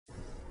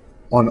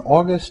On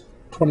August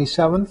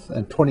 27th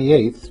and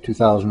 28th,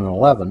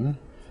 2011,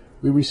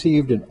 we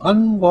received an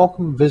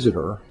unwelcome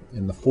visitor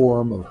in the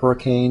form of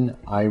Hurricane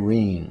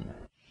Irene.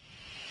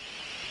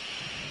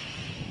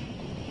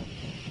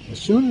 As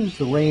soon as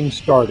the rain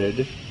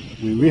started,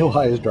 we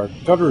realized our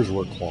gutters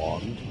were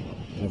clogged,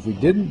 and if we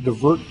didn't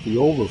divert the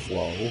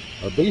overflow,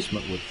 our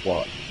basement would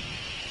flood.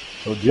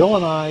 So Jill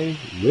and I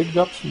rigged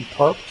up some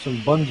tarps and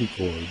bungee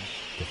cords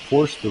to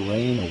force the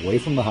rain away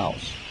from the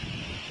house.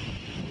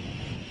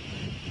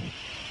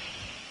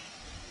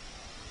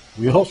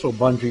 We also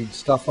bungeed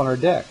stuff on our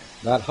deck.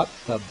 That hot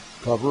tub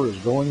cover is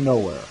going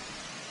nowhere.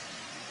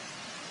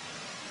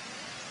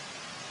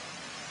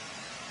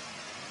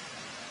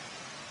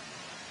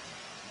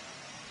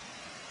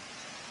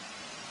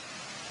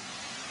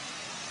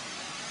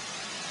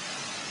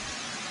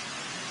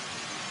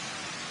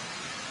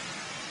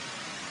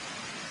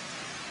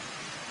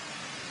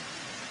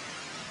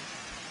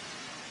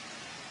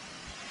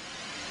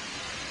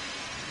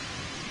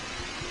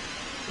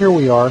 Here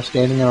we are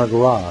standing in our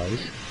garage,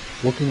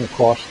 looking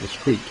across the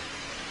street.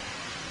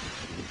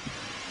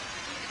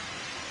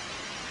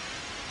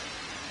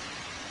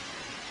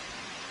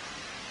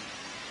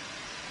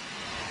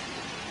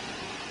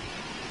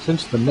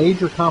 Since the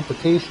major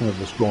complication of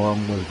the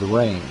storm was the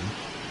rain,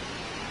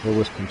 there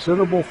was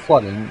considerable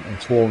flooding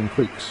and swollen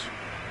creeks.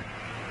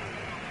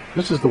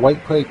 This is the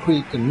White Clay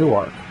Creek in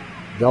Newark.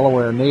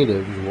 Delaware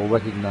natives will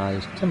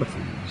recognize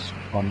Timothy's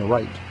on the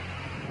right.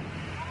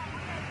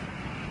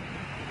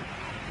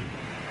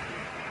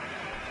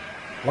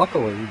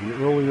 Luckily, the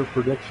earlier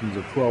predictions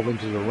of 12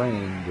 inches of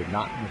rain did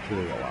not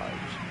materialize.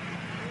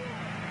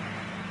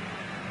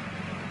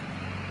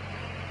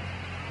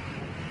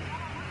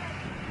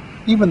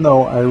 Even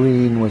though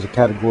Irene was a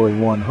Category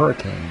 1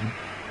 hurricane,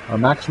 our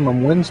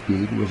maximum wind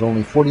speed was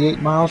only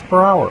 48 miles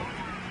per hour.